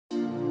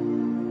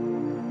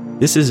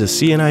This is a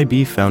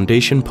CNIB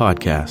Foundation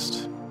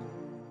podcast.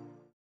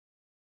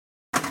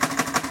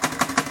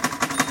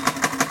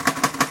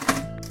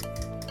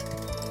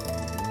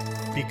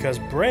 Because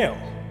Braille.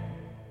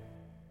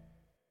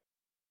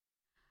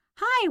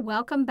 Hi,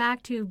 welcome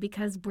back to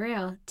Because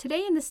Braille.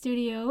 Today in the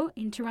studio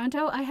in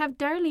Toronto, I have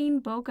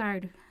Darlene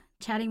Bogard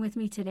chatting with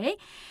me today.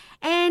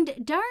 And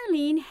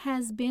Darlene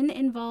has been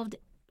involved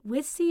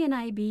with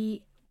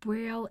CNIB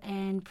Braille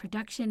and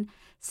production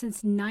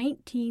since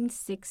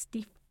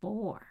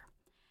 1964.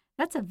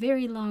 That's a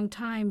very long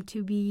time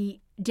to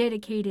be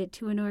dedicated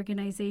to an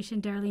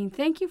organization. Darlene,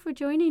 thank you for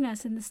joining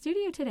us in the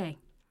studio today.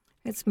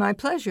 It's my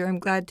pleasure. I'm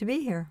glad to be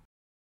here.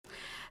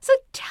 So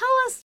tell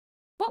us,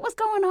 what was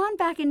going on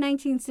back in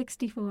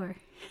 1964?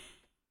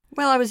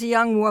 Well, I was a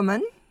young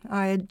woman.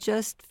 I had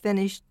just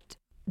finished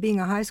being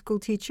a high school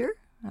teacher.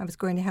 I was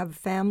going to have a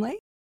family,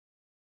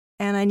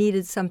 and I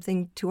needed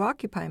something to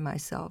occupy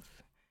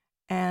myself.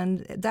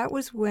 And that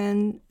was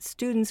when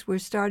students were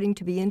starting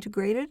to be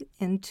integrated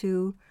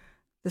into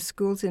the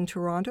schools in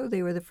Toronto.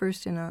 They were the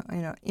first in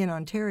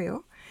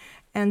Ontario.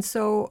 And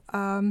so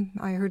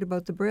I heard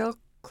about the Braille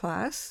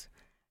class,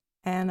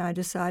 and I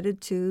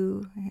decided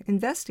to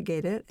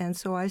investigate it. And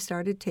so I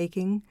started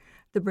taking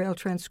the Braille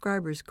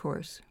transcribers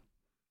course.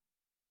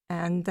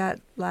 And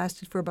that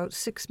lasted for about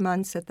 6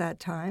 months at that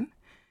time.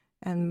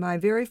 And my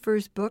very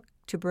first book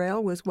to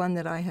Braille was one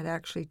that I had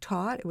actually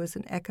taught. It was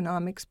an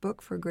economics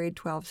book for grade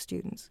 12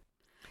 students.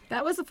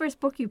 That was the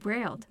first book you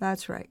brailled?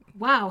 That's right.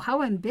 Wow,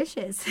 how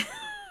ambitious.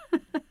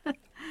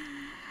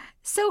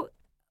 So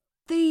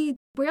the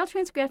Braille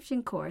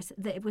transcription course,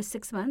 it was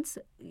 6 months.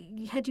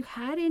 Had you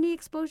had any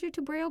exposure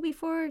to Braille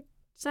before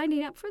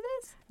signing up for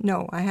this?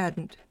 No, I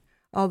hadn't.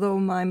 Although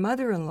my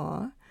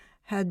mother-in-law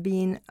had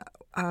been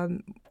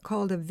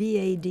called a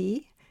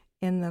VAD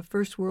in the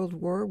First World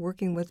War,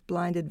 working with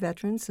blinded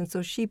veterans, and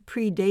so she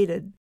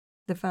predated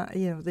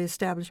the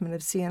establishment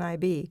of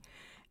CNIB,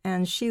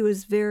 and she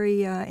was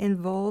very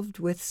involved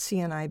with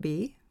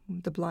CNIB,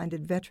 the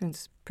blinded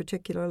veterans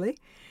particularly,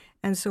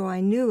 and so I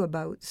knew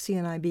about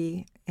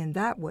CNIB in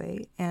that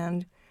way,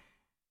 and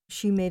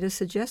she made a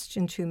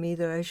suggestion to me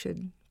that I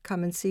should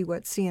come and see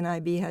what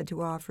CNIB had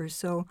to offer.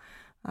 So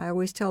I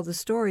always tell the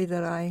story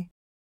that I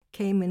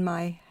came in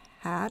my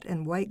hat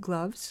and white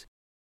gloves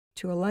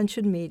to a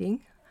luncheon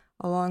meeting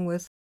along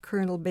with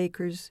Colonel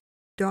Baker's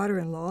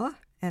daughter-in-law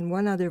and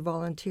one other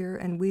volunteer,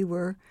 and we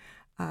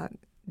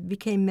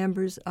became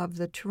members of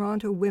the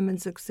Toronto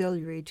Women's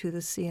Auxiliary to the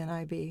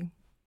CNIB.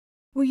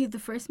 Were you the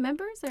first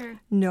members,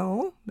 or?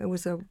 No, it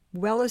was a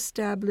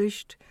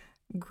well-established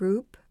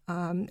group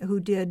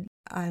who did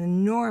an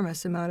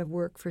enormous amount of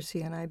work for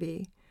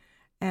CNIB.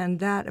 And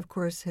that, of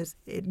course,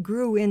 it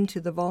grew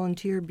into the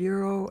Volunteer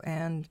Bureau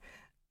and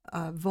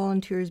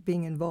volunteers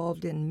being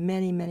involved in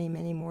many, many,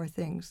 many more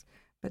things.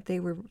 But they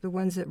were the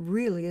ones that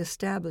really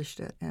established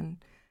it. And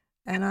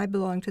I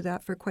belonged to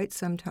that for quite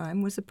some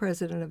time, was the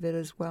president of it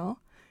as well,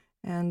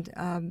 and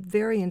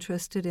very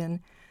interested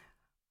in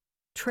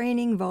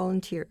training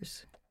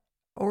volunteers,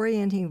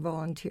 orienting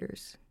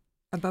volunteers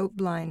about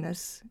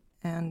blindness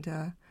and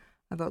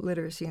about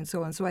literacy and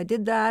so on. So I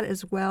did that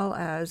as well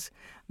as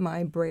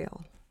my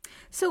Braille.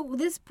 So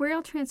this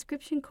Braille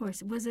transcription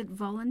course, was it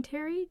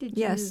voluntary?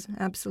 Yes,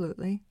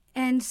 absolutely.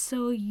 And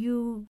so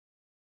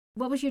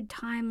what was your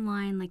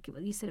timeline? Like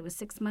you said, it was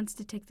 6 months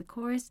to take the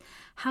course.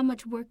 How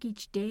much work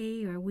each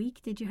day or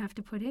week did you have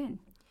to put in?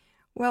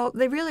 Well,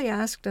 they really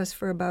asked us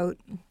for about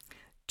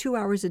 2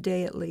 hours a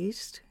day at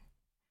least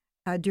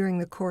during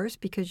the course,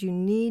 because you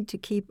need to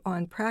keep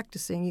on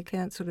practicing. You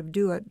can't sort of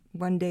do it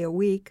one day a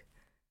week,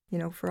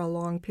 for a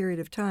long period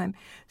of time.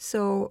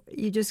 So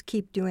you just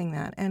keep doing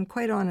that. And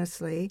quite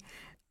honestly,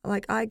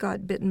 like I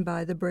got bitten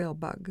by the Braille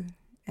bug,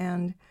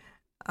 and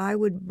I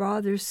would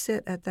rather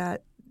sit at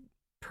that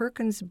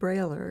Perkins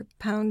Brailler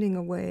pounding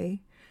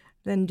away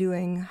than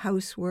doing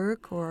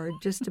housework or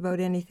just about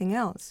anything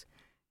else.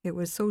 It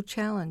was so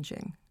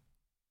challenging.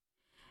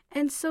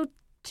 And so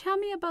tell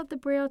me about the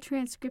Braille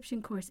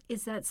transcription course.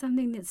 Is that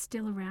something that's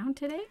still around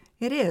today?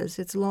 It is.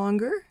 It's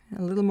longer,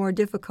 a little more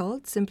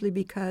difficult, simply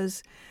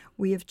because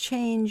we have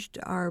changed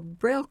our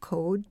Braille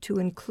code to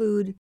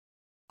include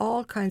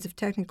all kinds of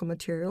technical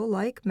material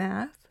like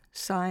math,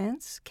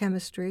 science,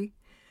 chemistry,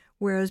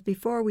 whereas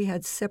before we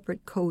had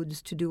separate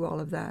codes to do all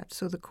of that.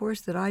 So the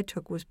course that I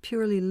took was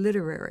purely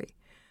literary.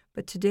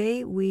 But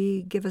today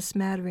we give a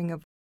smattering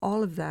of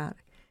all of that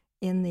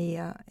in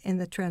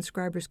the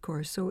transcribers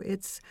course. So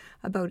it's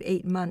about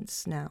 8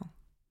 months now.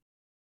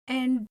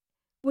 And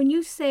when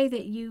you say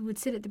that you would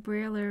sit at the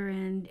Brailler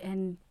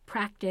and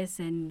practice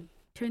and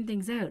turn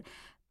things out,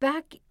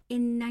 back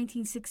in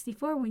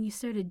 1964 when you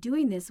started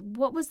doing this,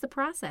 what was the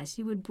process?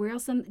 You would braille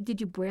did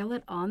you braille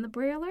it on the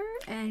Brailler?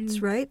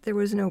 That's right. There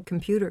was no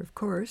computer, of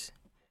course.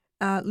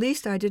 At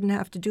least I didn't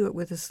have to do it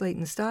with a slate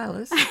and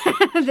stylus.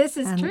 This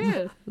is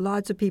true.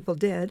 Lots of people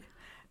did.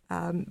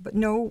 But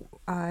no,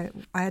 I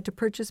had to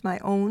purchase my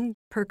own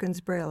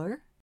Perkins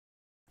Brailler,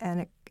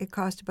 and it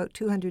cost about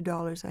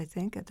 $200, I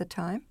think, at the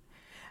time.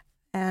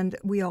 And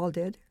we all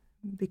did,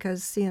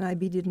 because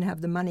CNIB didn't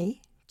have the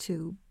money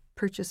to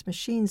purchase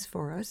machines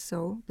for us,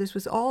 so this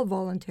was all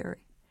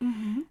voluntary.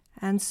 Mm-hmm.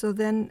 And so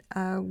then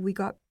we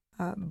got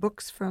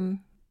books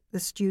from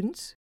the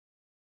students,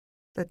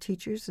 the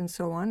teachers, and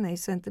so on. They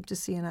sent them to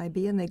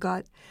CNIB, and they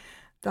got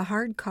the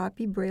hard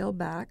copy Braille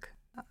back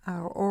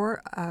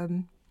or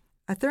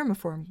a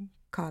thermoform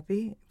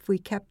copy if we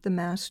kept the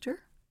master.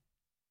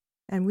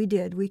 And we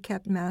did. We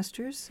kept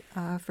masters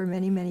for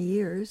many, many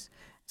years,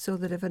 so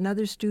that if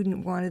another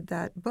student wanted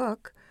that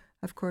book,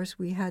 of course,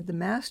 we had the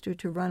master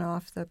to run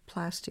off the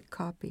plastic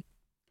copy.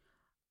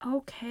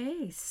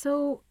 Okay,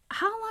 so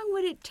how long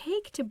would it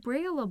take to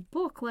Braille a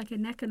book like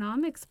an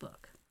economics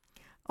book?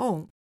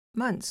 Oh,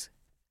 months.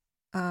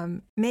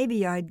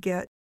 Maybe I'd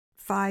get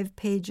 5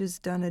 pages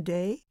done a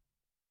day.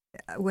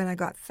 When I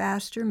got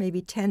faster,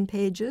 maybe 10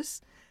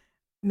 pages,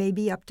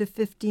 maybe up to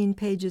 15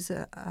 pages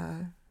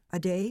a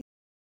day,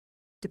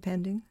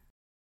 depending.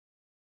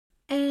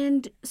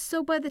 And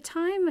so by the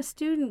time a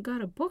student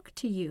got a book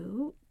to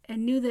you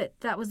and knew that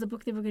that was the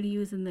book they were going to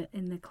use in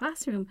the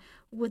classroom,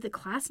 would the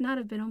class not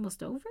have been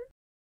almost over?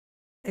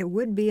 It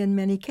would be in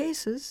many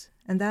cases,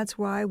 and that's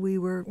why we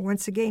were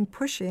once again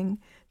pushing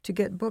to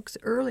get books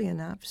early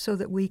enough so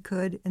that we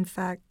could, in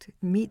fact,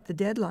 meet the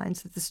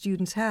deadlines that the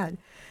students had.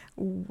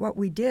 What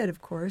we did,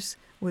 of course,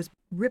 was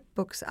rip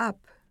books up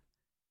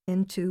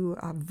into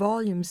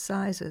volume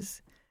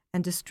sizes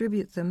and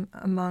distribute them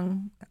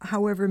among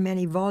however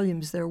many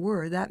volumes there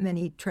were, that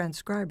many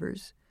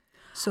transcribers,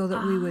 so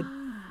that we would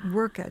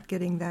work at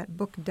getting that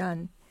book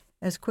done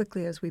as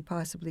quickly as we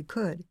possibly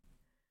could,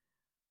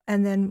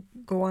 and then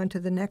go on to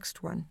the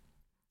next one.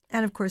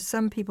 And of course,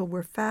 some people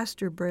were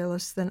faster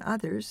Braillists than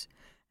others,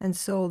 and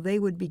so they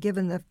would be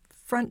given the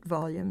front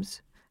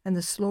volumes, and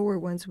the slower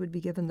ones would be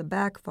given the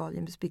back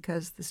volumes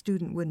because the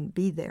student wouldn't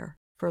be there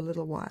for a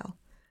little while.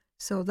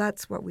 So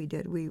that's what we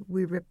did. We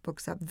ripped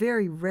books up.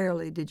 Very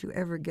rarely did you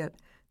ever get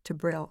to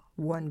Braille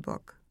one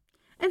book.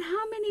 And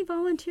how many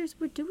volunteers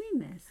were doing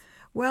this?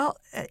 Well,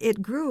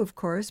 it grew, of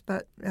course,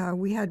 but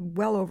we had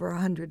well over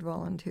 100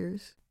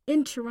 volunteers.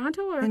 In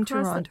Toronto or in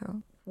across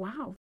Toronto.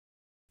 Wow.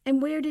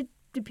 And where did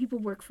people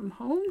work from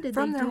home?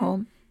 From their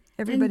home.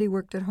 Everybody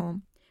worked at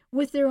home.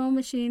 With their own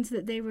machines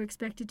that they were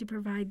expected to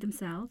provide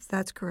themselves?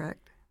 That's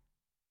correct.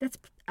 That's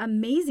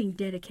amazing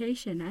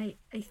dedication.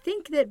 I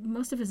think that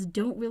most of us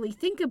don't really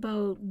think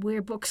about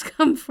where books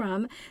come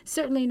from,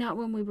 certainly not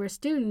when we were a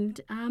student.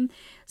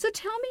 So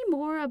tell me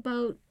more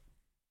about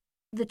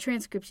the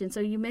transcription. So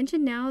you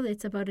mentioned now that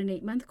it's about an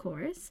 8-month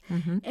course.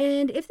 Mm-hmm.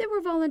 And if there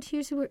were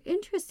volunteers who were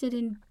interested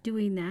in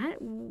doing that,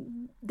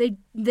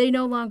 they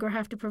no longer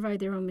have to provide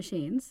their own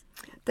machines.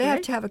 They right?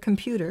 have to have a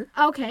computer.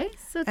 Okay.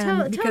 So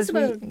tell us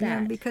about that.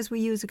 Yeah, because we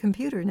use a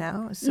computer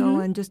now, so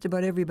and just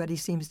about everybody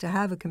seems to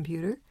have a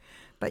computer.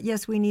 But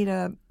yes, you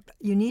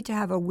need to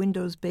have a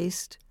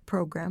Windows-based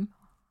program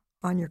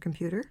on your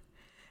computer.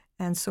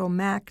 And so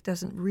Mac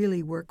doesn't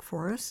really work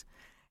for us.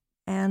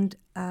 And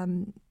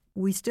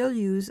we still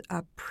use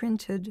a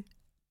printed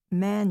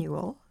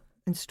manual,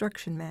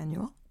 instruction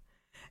manual,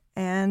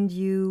 and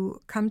you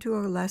come to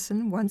a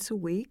lesson once a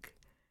week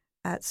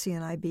at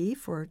CNIB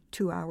for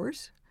 2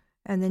 hours,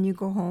 and then you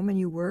go home and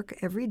you work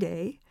every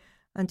day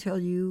until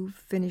you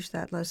finish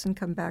that lesson,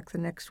 come back the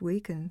next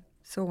week, and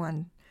so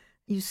on.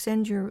 You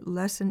send your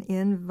lesson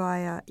in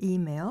via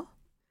email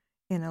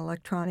in an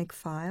electronic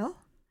file,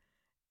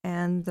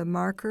 and the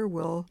marker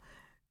will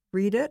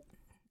read it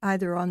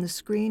either on the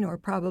screen or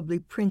probably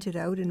print it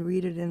out and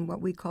read it in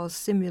what we call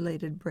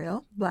simulated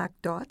Braille, black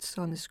dots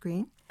on the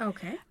screen.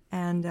 Okay.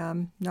 And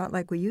not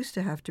like we used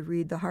to have to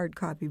read the hard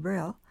copy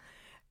Braille.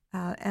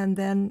 And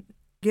then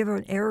give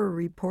an error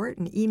report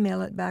and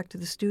email it back to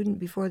the student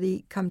before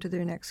they come to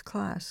their next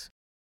class.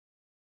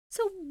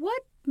 So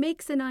what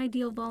makes an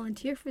ideal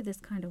volunteer for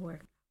this kind of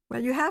work?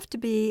 Well, you have to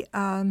be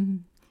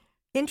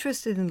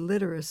interested in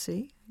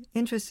literacy,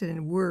 interested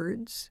in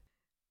words.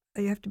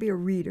 You have to be a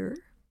reader.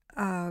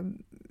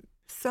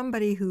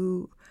 Somebody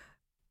who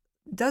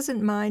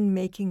doesn't mind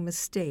making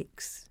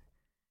mistakes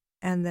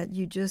and that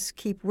you just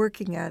keep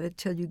working at it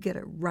till you get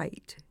it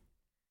right.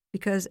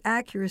 Because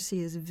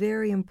accuracy is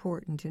very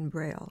important in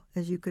Braille,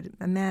 as you could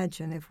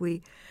imagine.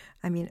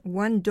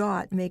 One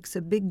dot makes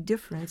a big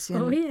difference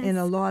in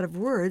a lot of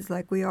words.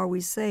 Like we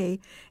always say,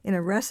 in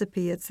a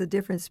recipe, it's the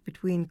difference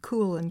between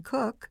cool and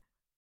cook.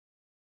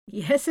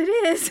 Yes, it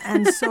is.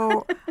 And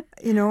so,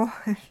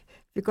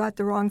 if you got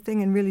the wrong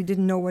thing and really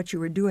didn't know what you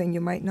were doing,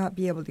 you might not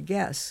be able to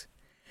guess.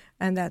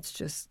 And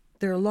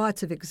there are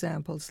lots of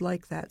examples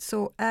like that.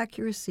 So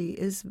accuracy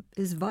is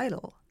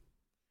vital.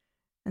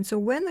 And so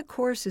when the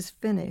course is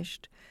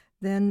finished,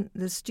 then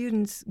the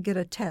students get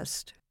a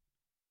test,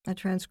 a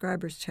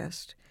transcriber's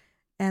test,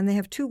 and they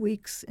have 2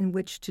 weeks in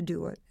which to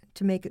do it,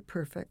 to make it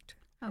perfect.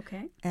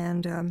 Okay.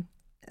 And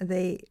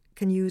they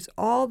can use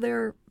all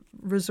their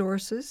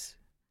resources.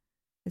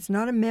 It's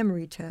not a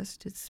memory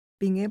test. It's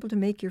being able to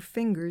make your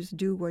fingers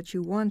do what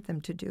you want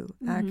them to do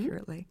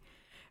accurately.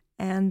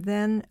 And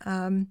then,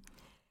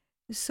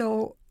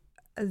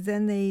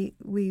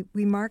 we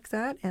mark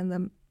that, and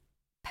the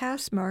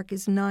pass mark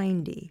is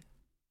 90.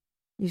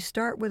 You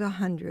start with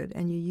 100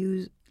 and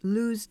you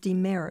lose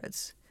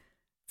demerits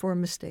for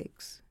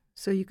mistakes.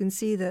 So you can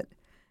see that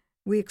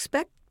we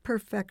expect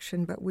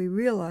perfection, but we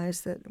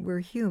realize that we're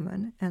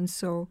human, and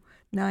so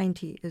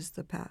 90 is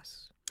the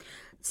pass.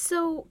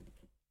 So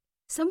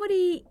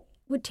somebody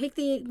would take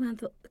the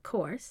 8-month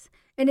course,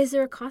 and is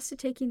there a cost to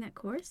taking that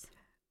course?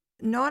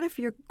 Not if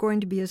you're going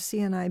to be a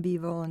CNIB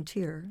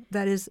volunteer.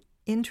 That is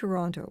in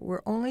Toronto.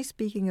 We're only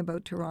speaking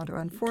about Toronto.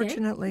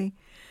 Unfortunately,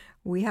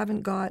 we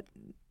haven't got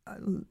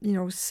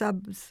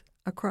subs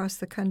across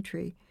the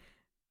country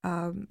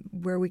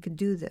where we could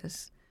do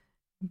this.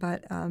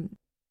 But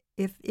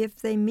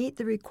if they meet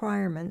the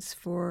requirements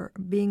for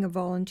being a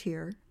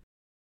volunteer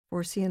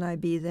for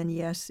CNIB, then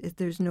yes,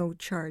 there's no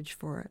charge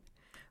for it.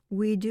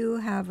 We do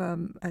have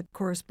a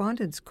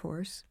correspondence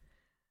course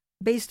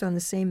based on the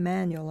same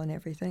manual and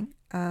everything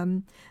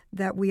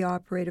that we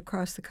operate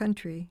across the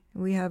country.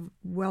 We have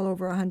well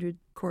over 100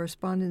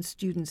 correspondence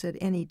students at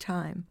any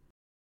time,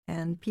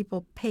 and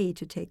people pay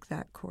to take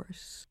that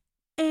course.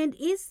 And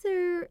is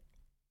there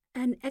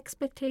an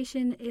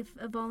expectation if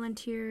a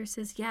volunteer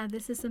says, yeah,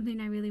 this is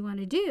something I really want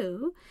to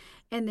do,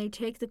 and they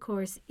take the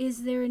course,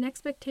 is there an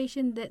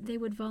expectation that they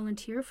would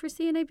volunteer for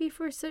CNIB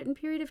for a certain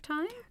period of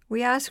time?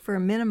 We ask for a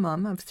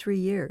minimum of 3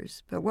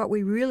 years, but what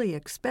we really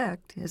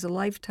expect is a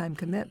lifetime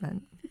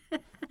commitment.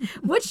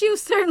 Which you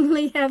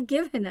certainly have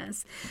given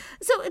us.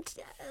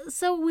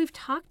 So we've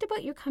talked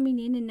about your coming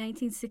in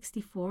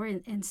 1964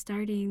 and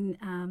starting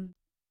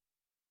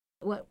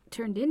what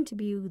turned into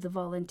be the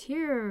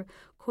volunteer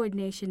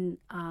coordination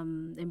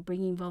and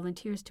bringing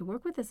volunteers to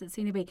work with us at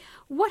CNIB.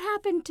 What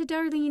happened to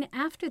Darlene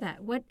after that?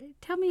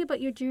 Tell me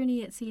about your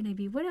journey at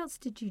CNIB. What else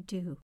did you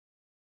do?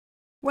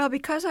 Well,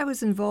 because I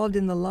was involved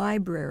in the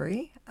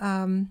library,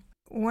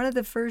 one of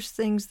the first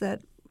things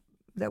that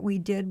we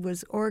did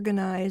was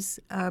organize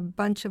a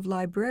bunch of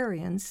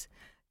librarians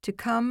to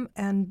come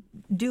and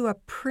do a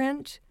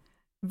print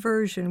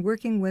version,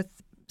 working with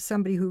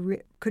somebody who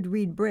could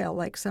read Braille,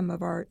 like some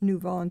of our new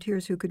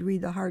volunteers who could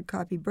read the hard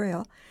copy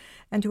Braille,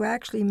 and to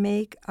actually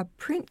make a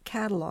print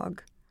catalog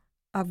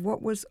of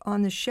what was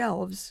on the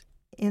shelves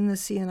in the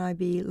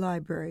CNIB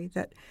library,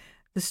 that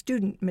the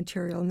student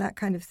material and that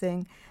kind of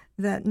thing,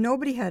 that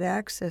nobody had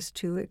access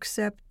to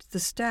except the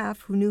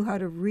staff who knew how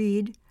to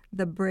read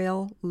the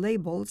Braille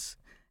labels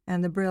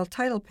and the Braille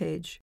title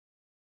page.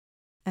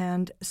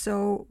 And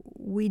so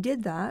we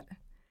did that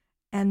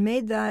and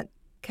made that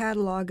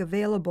catalog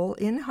available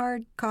in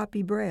hard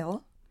copy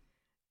Braille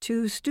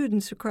to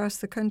students across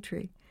the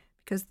country.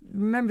 Because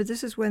remember,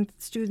 this is when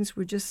students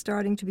were just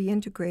starting to be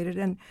integrated,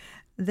 and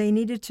they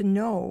needed to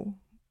know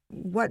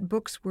what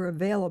books were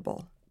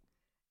available,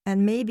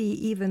 and maybe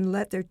even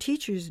let their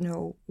teachers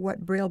know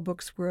what Braille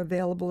books were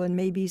available, and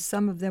maybe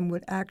some of them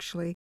would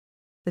actually,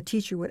 the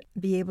teacher would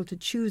be able to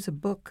choose a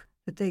book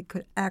that they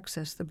could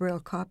access the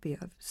Braille copy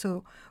of.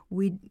 So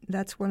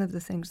that's one of the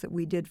things that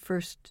we did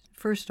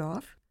first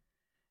off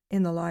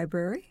in the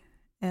library.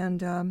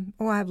 And,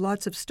 I have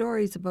lots of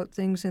stories about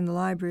things in the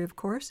library, of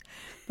course.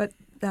 But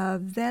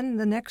then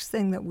the next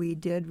thing that we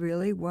did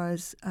really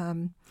was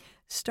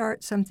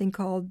start something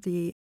called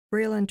the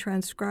Braille and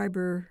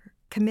Transcriber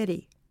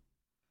Committee.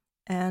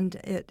 And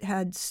it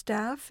had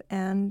staff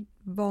and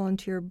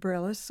volunteer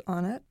Braillists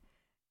on it.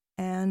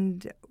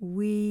 And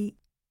we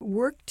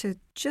worked to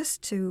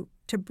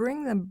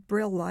bring the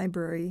Braille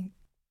library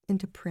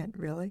into print,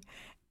 really,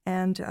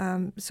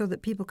 and so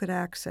that people could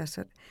access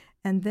it.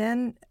 And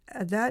then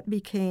that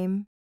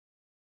became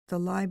the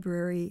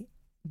library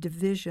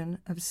division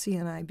of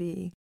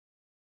CNIB.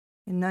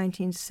 In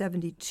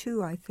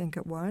 1972, I think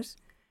it was,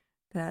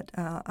 that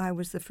I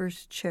was the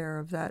first chair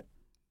of that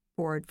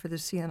board for the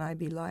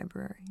CNIB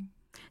library.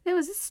 Now,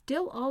 is this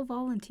still all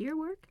volunteer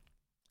work?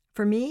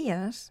 For me,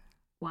 yes.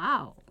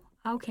 Wow.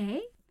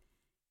 Okay.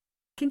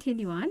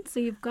 Continue on. So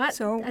you've got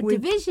a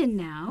division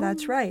now.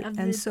 That's right.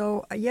 And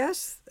so,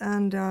 yes,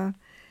 and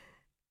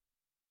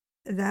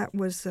that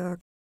was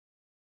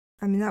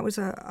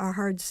a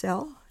hard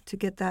sell to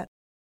get that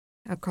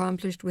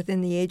accomplished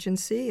within the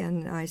agency,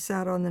 and I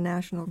sat on the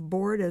national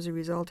board as a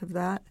result of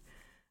that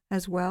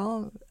as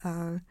well.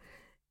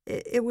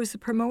 It was the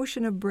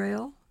promotion of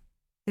Braille.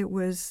 It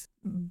was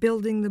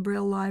building the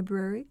Braille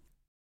library.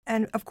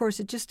 And, of course,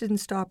 it just didn't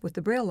stop with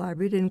the Braille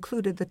library. It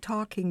included the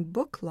talking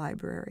book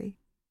library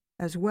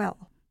as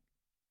well,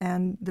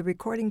 and the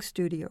recording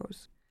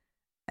studios.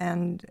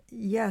 And,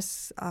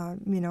 yes, I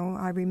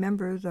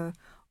remember the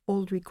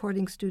old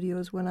recording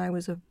studios when I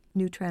was a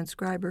new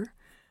transcriber.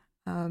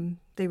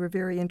 They were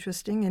very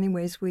interesting.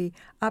 Anyways, we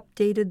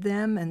updated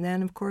them, and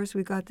then, of course,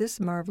 we got this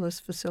marvelous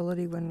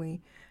facility when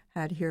we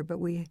had here. But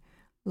a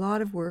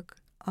lot of work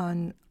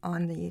on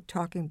the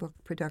talking book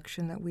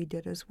production that we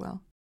did as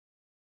well.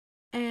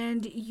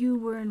 And you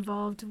were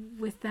involved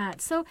with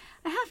that. So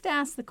I have to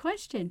ask the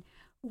question,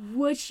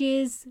 which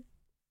is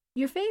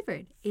your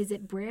favorite? Is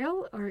it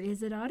Braille or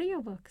is it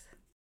audiobooks?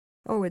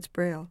 Oh, it's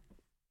Braille.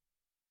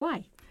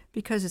 Why?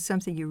 Because it's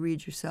something you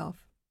read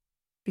yourself.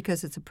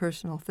 Because it's a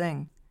personal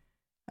thing.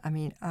 I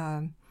mean,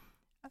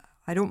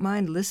 I I don't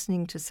mind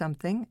listening to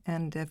something,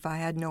 and if I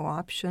had no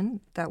option,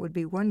 that would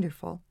be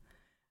wonderful.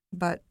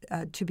 But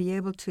to be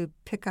able to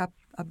pick up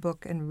a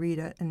book and read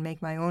it and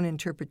make my own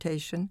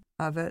interpretation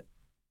of it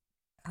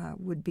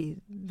would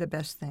be the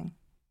best thing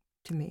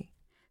to me.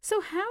 So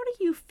how do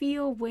you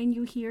feel when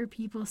you hear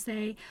people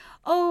say,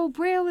 oh,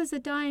 Braille is a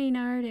dying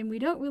art and we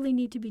don't really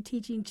need to be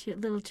teaching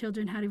little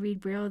children how to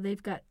read Braille.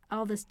 They've got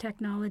all this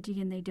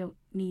technology and they don't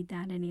need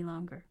that any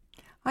longer?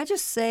 I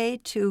just say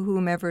to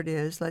whomever it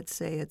is, let's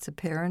say it's a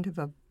parent of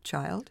a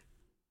child,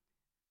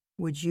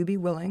 would you be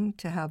willing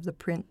to have the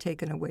print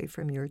taken away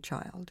from your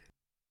child?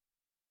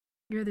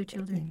 Your other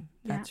children.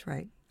 That's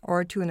right.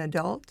 Or to an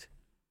adult,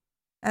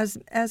 as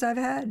I've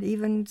had,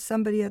 even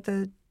somebody at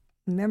the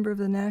member of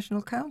the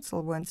National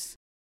Council once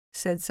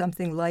said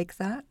something like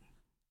that.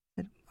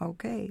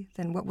 Okay,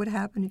 then what would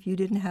happen if you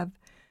didn't have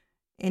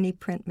any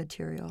print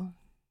material?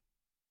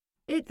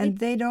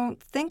 They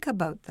don't think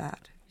about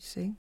that, you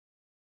see.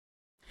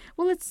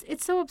 Well,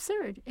 it's so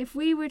absurd. If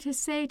we were to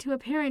say to a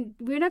parent,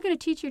 we're not going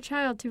to teach your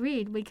child to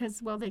read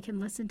because, well, they can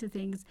listen to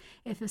things.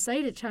 If a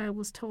sighted child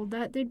was told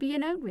that, there'd be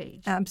an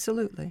outrage.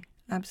 Absolutely.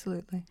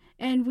 Absolutely.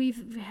 And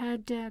we've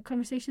had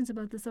conversations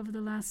about this over the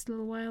last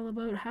little while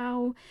about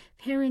how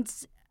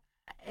parents,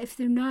 if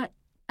they're not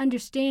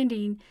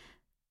understanding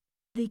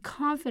the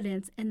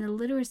confidence and the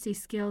literacy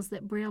skills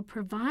that Braille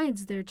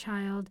provides their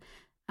child,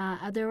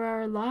 there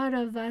are a lot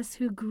of us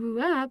who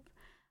grew up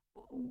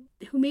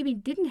who maybe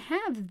didn't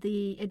have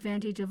the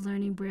advantage of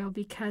learning Braille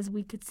because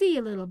we could see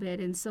a little bit.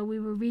 And so we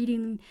were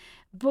reading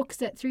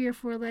books at 3 or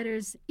 4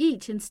 letters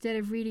each instead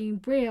of reading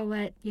Braille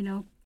at,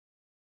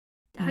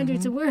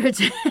 hundreds of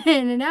words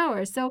in an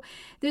hour. So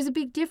there's a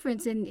big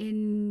difference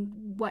in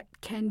what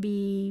can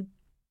be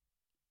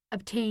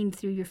obtained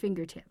through your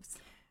fingertips.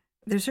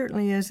 There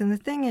certainly is. And the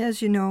thing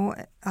is, in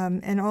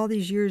all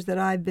these years that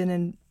I've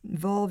been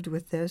involved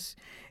with this,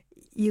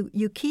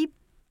 you keep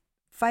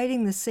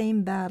fighting the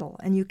same battle,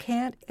 and you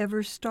can't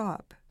ever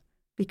stop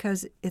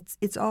because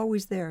it's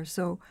always there.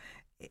 So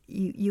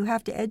you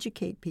have to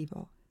educate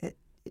people.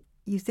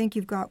 You think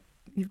you've got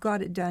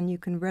it done. You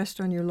can rest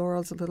on your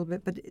laurels a little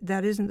bit, but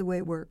that isn't the way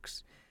it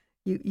works.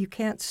 You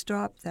can't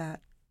stop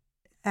that.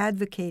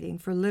 Advocating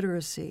for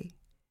literacy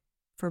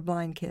for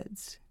blind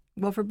kids,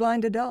 well, for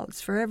blind adults,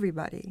 for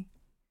everybody.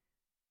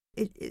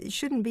 It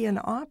shouldn't be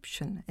an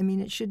option. I mean,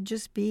 it should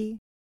just be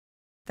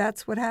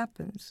that's what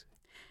happens.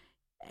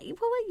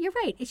 Well, you're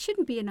right. It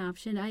shouldn't be an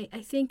option. I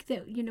think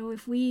that,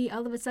 if we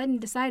all of a sudden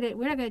decided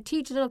we're not going to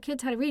teach little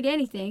kids how to read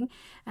anything,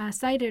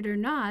 sighted or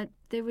not,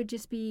 there would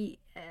just be,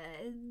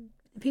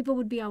 people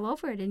would be all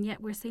over it. And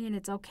yet we're saying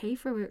it's okay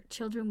for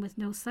children with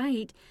no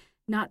sight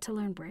not to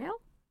learn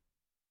Braille?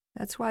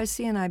 That's why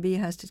CNIB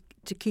has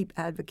to keep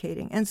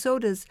advocating. And so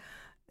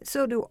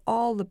do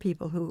all the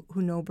people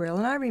who know Braille.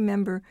 And I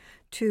remember,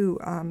 too,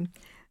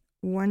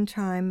 one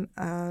time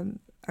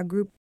a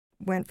group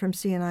went from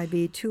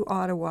CNIB to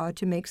Ottawa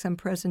to make some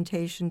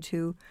presentation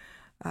to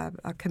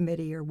a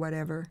committee or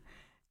whatever.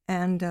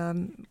 And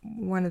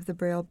one of the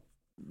Braille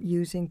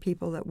using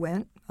people that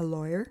went, a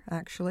lawyer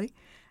actually,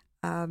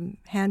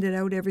 handed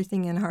out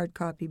everything in hard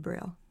copy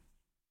Braille.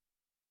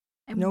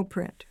 And no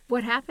print.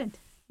 What happened?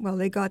 Well,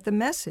 they got the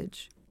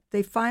message.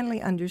 They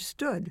finally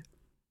understood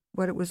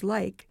what it was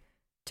like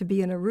to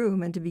be in a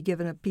room and to be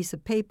given a piece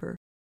of paper,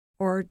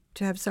 or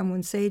to have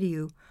someone say to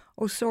you,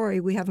 oh, sorry,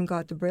 we haven't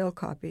got the Braille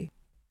copy.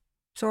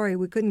 Sorry,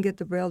 we couldn't get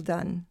the Braille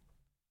done.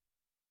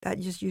 That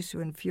just used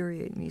to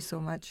infuriate me so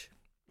much.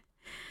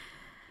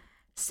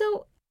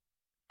 So,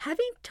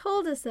 having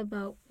told us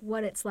about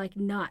what it's like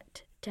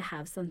not to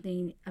have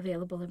something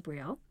available in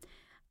Braille,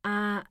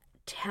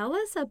 tell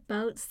us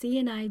about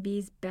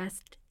CNIB's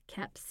best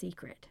kept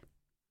secret,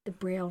 the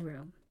Braille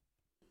Room.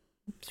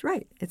 That's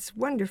right. It's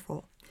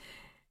wonderful.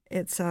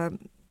 It's a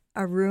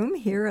room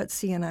here at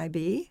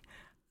CNIB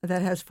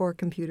that has 4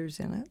 computers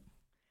in it.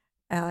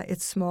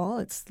 It's small.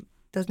 It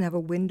doesn't have a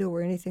window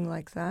or anything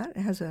like that.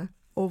 It has a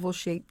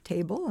oval-shaped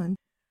table,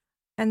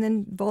 and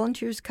then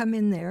volunteers come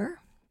in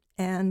there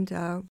and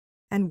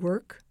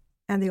work,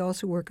 and they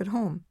also work at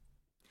home.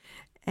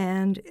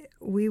 And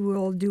we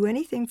will do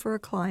anything for a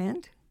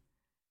client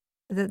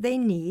that they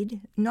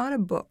need, not a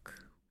book.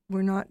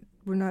 We're not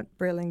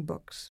Brailling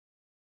books,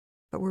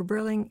 but we're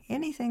Brailling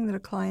anything that a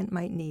client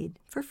might need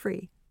for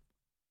free.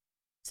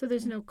 So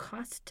there's no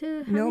cost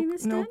to having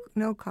this done?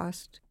 No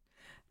cost.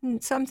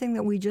 And something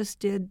that we just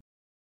did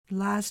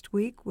last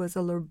week was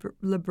a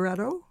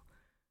libretto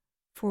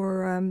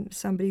for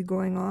somebody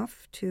going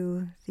off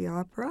to the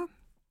opera.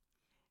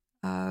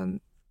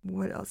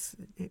 What else?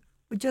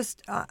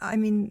 Just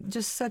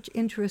such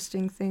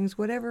interesting things.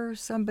 Whatever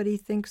somebody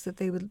thinks that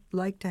they would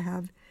like to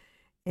have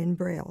in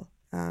Braille,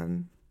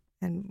 and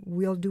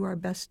we'll do our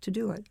best to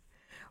do it.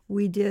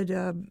 We did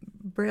a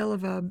Braille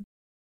of a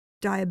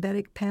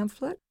diabetic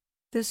pamphlet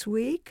this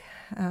week.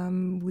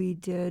 We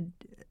did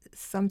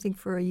something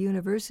for a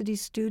university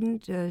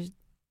student. It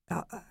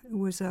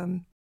was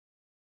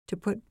to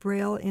put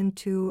Braille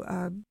into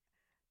an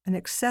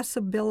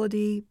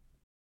accessibility,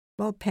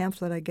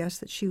 pamphlet, I guess,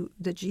 that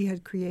she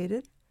had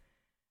created.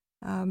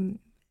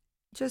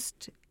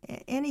 just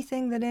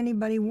anything that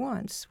anybody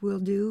wants. We'll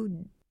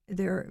do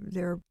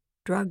their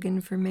drug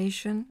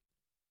information.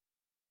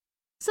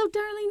 So,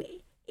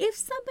 Darlene, if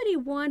somebody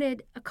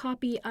wanted a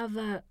copy of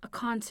a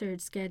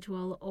concert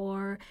schedule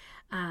or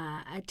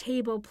a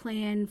table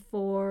plan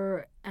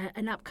for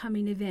an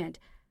upcoming event,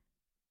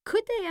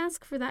 could they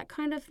ask for that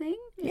kind of thing?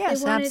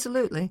 Yes,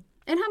 absolutely.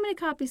 And how many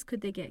copies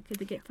could they get? Could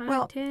they get 5,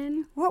 well,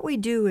 10? What we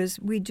do is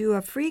we do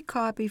a free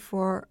copy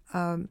for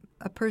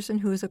a person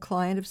who is a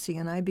client of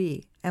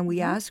CNIB, and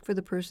we ask for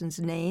the person's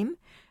name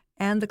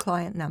and the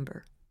client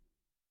number.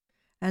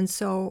 And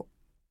so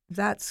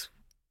that's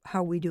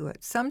how we do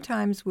it.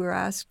 Sometimes we're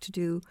asked to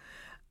do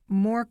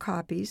more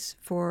copies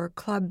for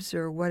clubs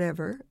or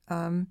whatever.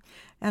 And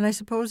I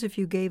suppose if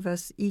you gave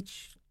us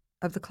each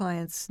of the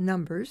client's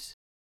numbers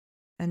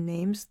and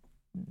names,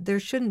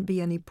 there shouldn't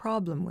be any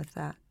problem with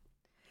that.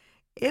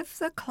 If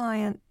the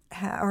client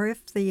or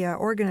if the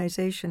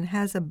organization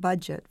has a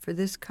budget for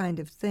this kind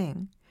of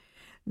thing,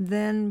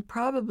 then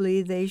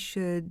probably they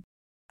should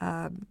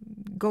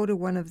go to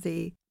one of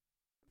the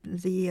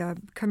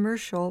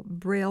commercial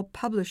Braille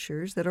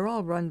publishers that are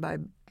all run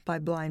by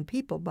blind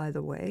people, by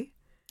the way.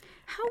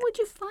 How would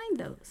you find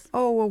those?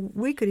 Oh, well,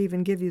 we could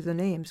even give you the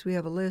names. We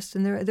have a list,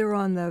 and they're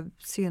on the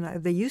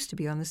CNI. They used to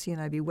be on the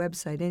CNIB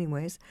website,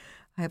 anyways.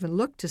 I haven't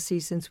looked to see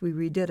since we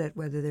redid it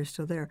whether they're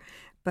still there,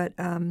 but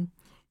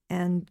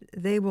and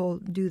they will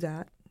do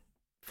that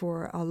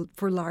for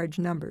large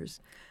numbers.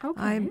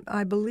 Okay.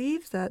 I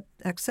believe that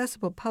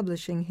Accessible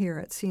Publishing here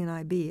at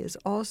CNIB is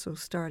also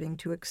starting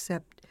to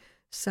accept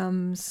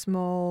some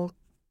small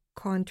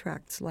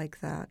contracts like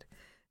that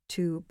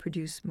to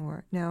produce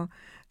more. Now,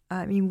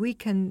 I mean, we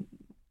can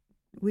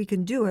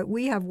do it.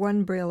 We have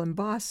one Braille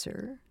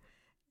embosser,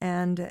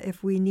 and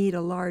if we need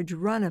a large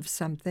run of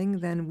something,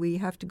 then we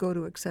have to go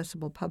to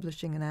Accessible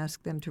Publishing and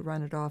ask them to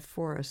run it off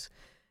for us,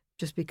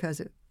 just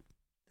because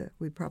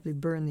we probably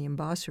burn the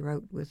embosser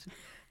out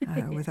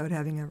without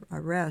having a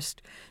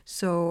rest.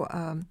 So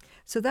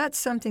that's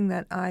something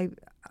that I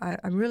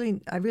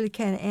really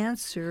can't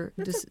answer.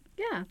 That's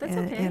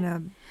okay.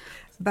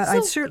 But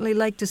I'd certainly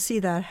like to see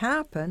that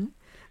happen,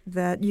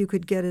 that you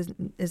could get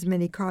as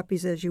many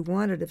copies as you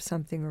wanted of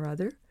something or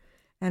other.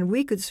 And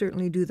we could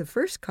certainly do the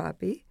first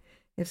copy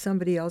if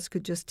somebody else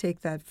could just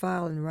take that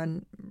file and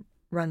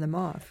run them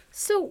off.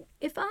 So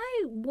if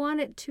I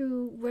wanted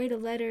to write a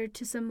letter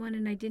to someone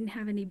and I didn't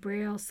have any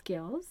Braille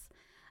skills,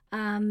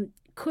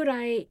 could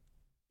I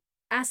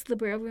ask the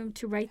Braille Room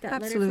to write that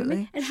letter for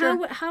me? And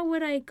sure. how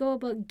would I go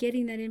about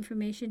getting that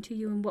information to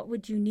you, and what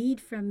would you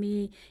need from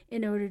me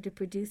in order to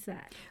produce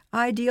that?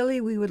 Ideally,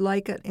 we would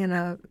like it in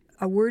a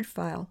Word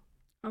file.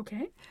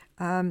 Okay.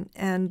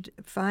 And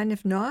fine,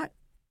 if not,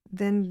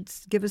 then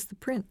give us the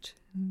print.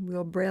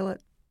 We'll Braille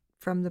it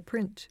from the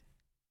print.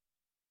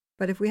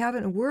 But if we have it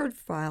in a Word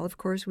file, of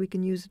course, we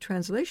can use a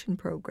translation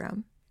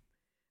program,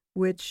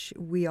 which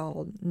we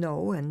all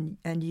know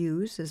and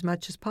use as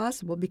much as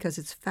possible because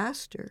it's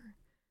faster,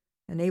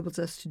 enables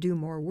us to do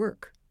more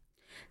work.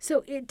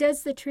 So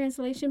does the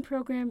translation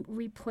program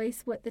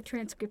replace what the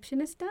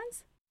transcriptionist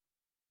does?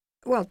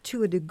 Well,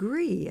 to a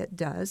degree it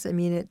does. I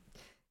mean,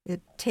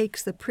 it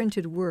takes the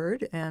printed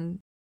word and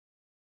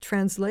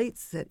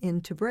translates it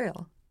into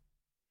Braille.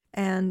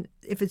 And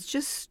if it's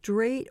just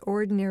straight,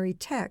 ordinary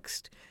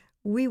text,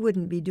 we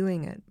wouldn't be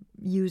doing it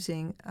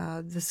using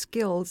the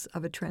skills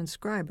of a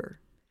transcriber.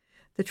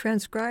 The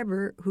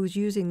transcriber who's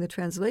using the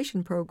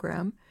translation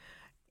program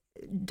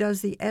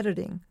does the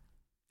editing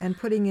and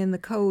putting in the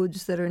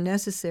codes that are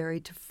necessary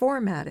to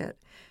format it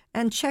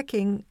and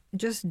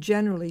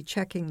generally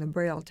checking the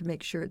Braille to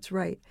make sure it's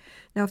right.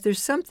 Now, if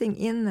there's something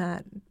in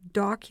that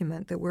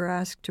document that we're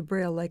asked to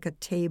Braille, like a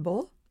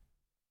table,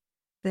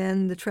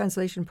 then the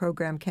translation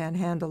program can't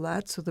handle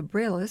that, so the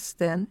Brailleist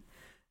then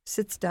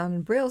sits down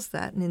and Brailles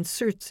that and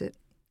inserts it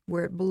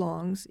where it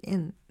belongs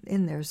in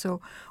there.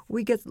 So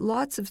we get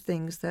lots of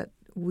things that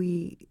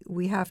we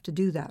have to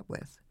do that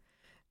with.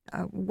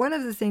 One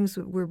of the things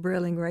that we're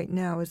Brailling right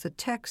now is a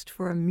text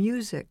for a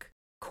music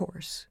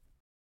course.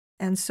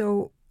 And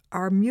so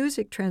our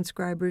music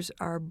transcribers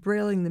are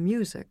Brailling the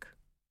music,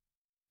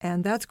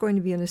 and that's going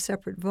to be in a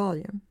separate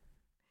volume.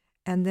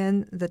 And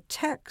then the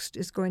text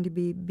is going to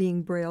be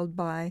being Brailled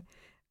by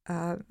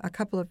a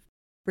couple of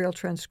Braille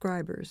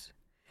transcribers.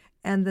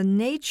 And the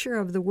nature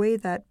of the way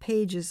that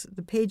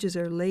the pages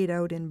are laid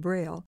out in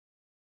Braille,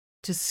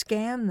 to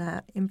scan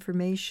that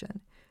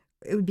information,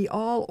 it would be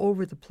all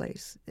over the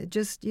place. It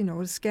just,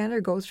 the scanner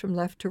goes from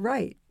left to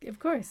right. Of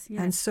course,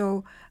 yes. And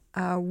so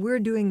we're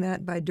doing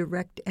that by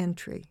direct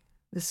entry.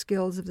 The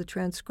skills of the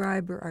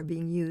transcriber are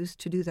being used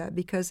to do that,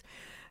 because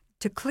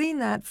to clean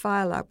that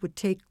file up would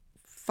take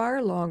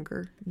far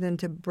longer than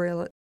to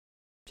Braille it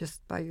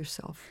just by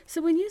yourself.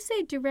 So when you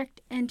say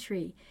direct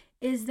entry,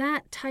 is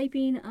that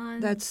typing on...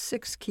 That's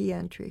 6-key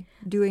entry,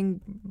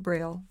 doing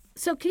Braille.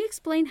 So can you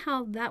explain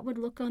how that would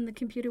look on the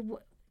computer?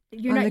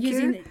 You're On not the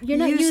using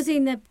computer?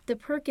 using the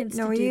Perkins to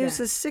do that. No, you use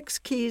the 6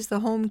 keys,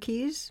 the home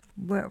keys,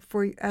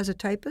 as a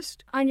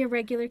typist. On your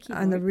regular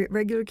keyboard. On the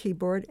regular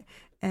keyboard.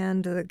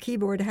 And the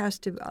keyboard has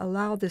to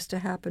allow this to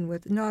happen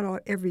with,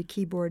 every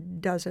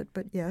keyboard does it,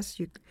 but yes,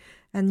 you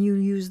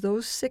use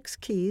those 6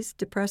 keys,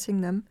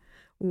 depressing them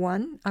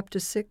 1 up to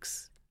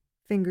 6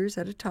 fingers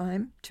at a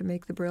time to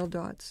make the Braille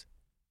dots.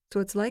 So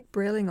it's like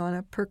brailing on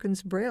a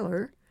Perkins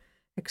Brailler,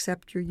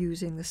 except you're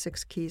using the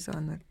 6 keys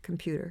on the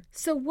computer.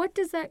 So what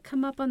does that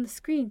come up on the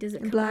screen? Does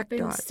it come Black up in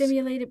dots.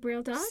 simulated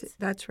Braille dots?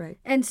 That's right.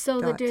 And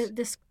so Dots.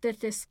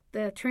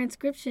 the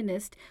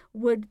transcriptionist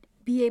would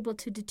be able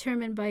to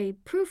determine by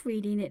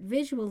proofreading it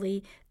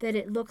visually that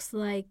it looks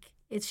like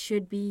it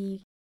should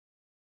be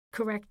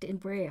correct in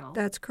Braille.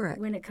 That's correct.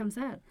 When it comes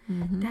out.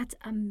 Mm-hmm. That's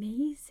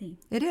amazing.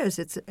 It is.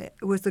 It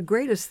was the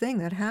greatest thing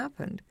that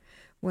happened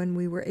when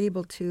we were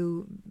able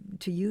to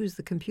use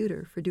the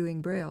computer for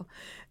doing Braille.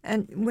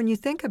 And when you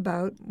think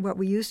about what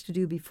we used to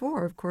do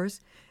before, of course,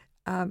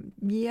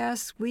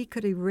 yes, we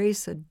could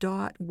erase a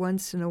dot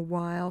once in a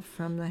while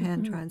from the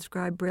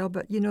hand-transcribed Braille,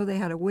 but, they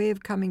had a way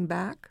of coming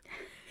back.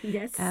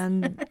 Yes.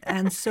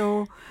 And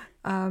so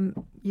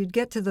you'd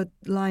get to the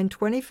line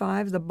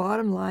 25, the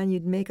bottom line,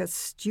 you'd make a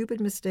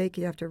stupid mistake.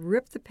 You have to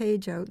rip the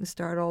page out and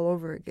start all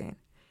over again.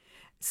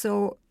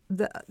 So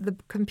the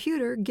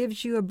computer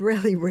gives you a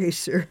Braille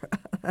eraser.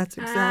 That's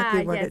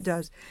exactly what it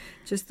does.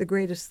 Just the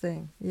greatest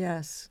thing,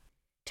 yes.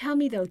 Tell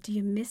me, though, do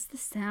you miss the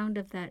sound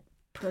of that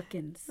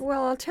Perkins?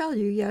 Well, I'll tell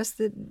you, yes,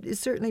 that it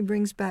certainly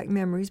brings back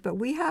memories. But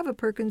we have a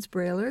Perkins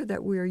Brailler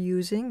that we're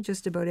using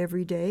just about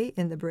every day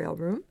in the Braille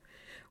room.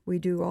 We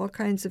do all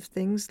kinds of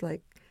things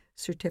like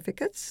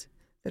certificates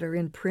that are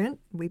in print.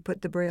 We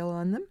put the Braille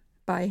on them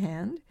by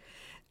hand.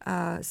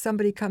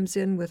 Somebody comes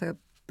in with a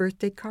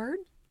birthday card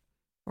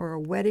or a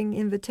wedding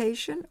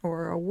invitation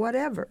or a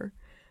whatever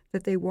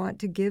that they want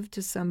to give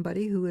to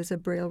somebody who is a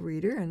Braille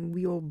reader, and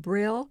we will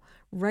Braille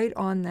right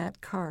on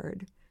that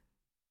card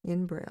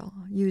in Braille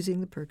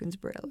using the Perkins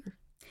Brailler.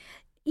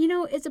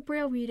 As a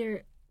Braille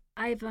reader,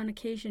 I've on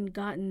occasion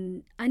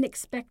gotten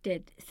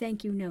unexpected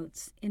thank you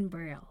notes in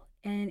Braille.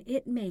 And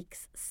it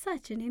makes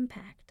such an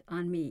impact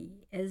on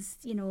me, as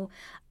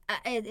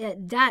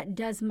that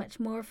does much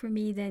more for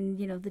me than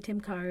the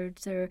Tim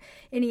cards or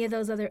any of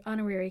those other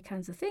honorary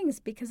kinds of things.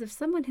 Because if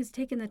someone has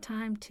taken the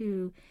time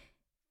to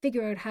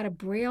figure out how to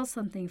Braille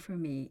something for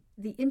me,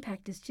 the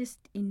impact is just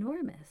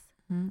enormous.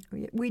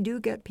 We do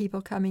get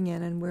people coming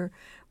in, and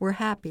we're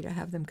happy to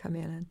have them come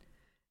in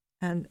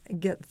and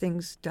get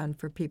things done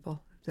for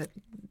people that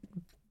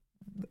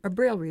are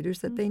Braille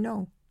readers that they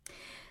know.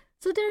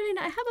 So, Darlene,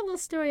 I have a little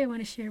story I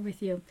want to share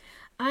with you.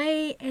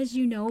 I, as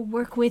you know,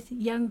 work with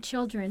young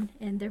children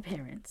and their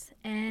parents.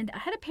 And I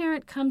had a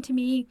parent come to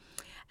me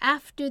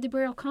after the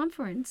Braille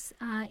conference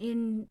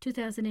in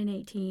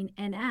 2018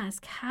 and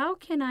ask, how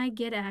can I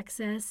get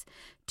access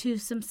to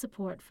some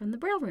support from the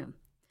Braille room?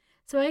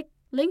 So I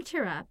linked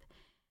her up.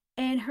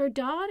 And her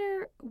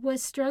daughter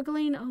was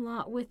struggling a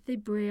lot with the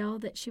Braille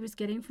that she was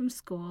getting from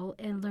school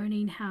and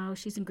learning how,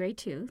 she's in grade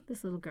 2,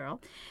 this little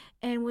girl,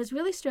 and was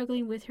really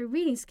struggling with her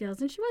reading skills.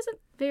 And she wasn't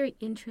very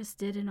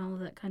interested in all of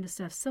that kind of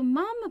stuff. So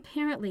Mom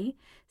apparently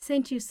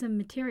sent you some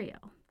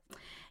material.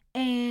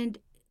 And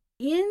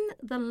in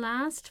the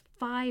last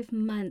 5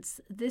 months,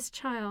 this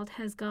child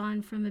has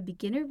gone from a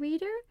beginner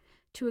reader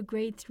to a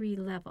grade 3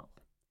 level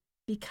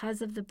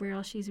because of the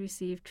Braille she's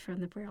received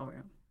from the Braille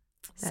room.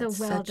 That's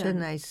so well such done. a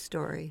nice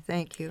story.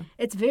 Thank you.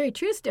 It's a very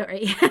true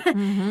story.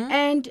 Mm-hmm.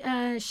 And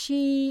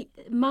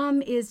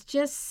Mom is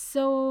just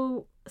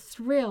so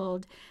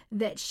thrilled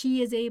that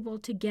she is able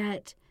to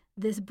get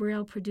this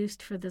Braille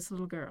produced for this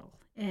little girl.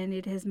 And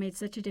it has made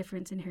such a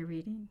difference in her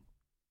reading.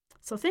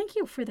 So thank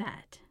you for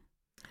that.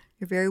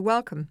 You're very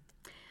welcome.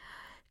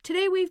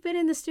 Today we've been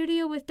in the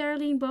studio with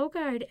Darlene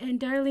Bogard.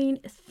 And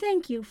Darlene,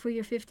 thank you for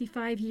your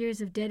 55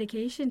 years of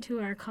dedication to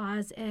our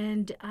cause.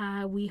 And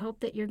we hope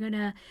that you're going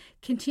to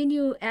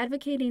continue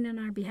advocating on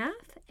our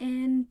behalf.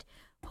 And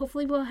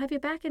hopefully we'll have you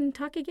back and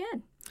talk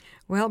again.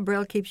 Well,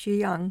 Braille keeps you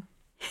young.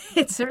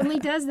 It certainly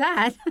does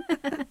that.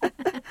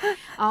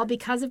 All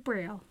because of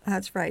Braille.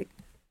 That's right.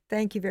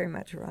 Thank you very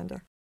much,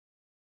 Rhonda.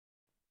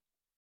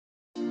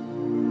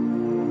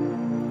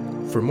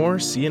 For more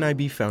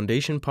CNIB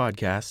Foundation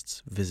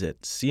podcasts, visit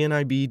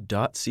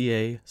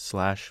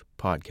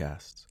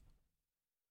cnib.ca/podcasts.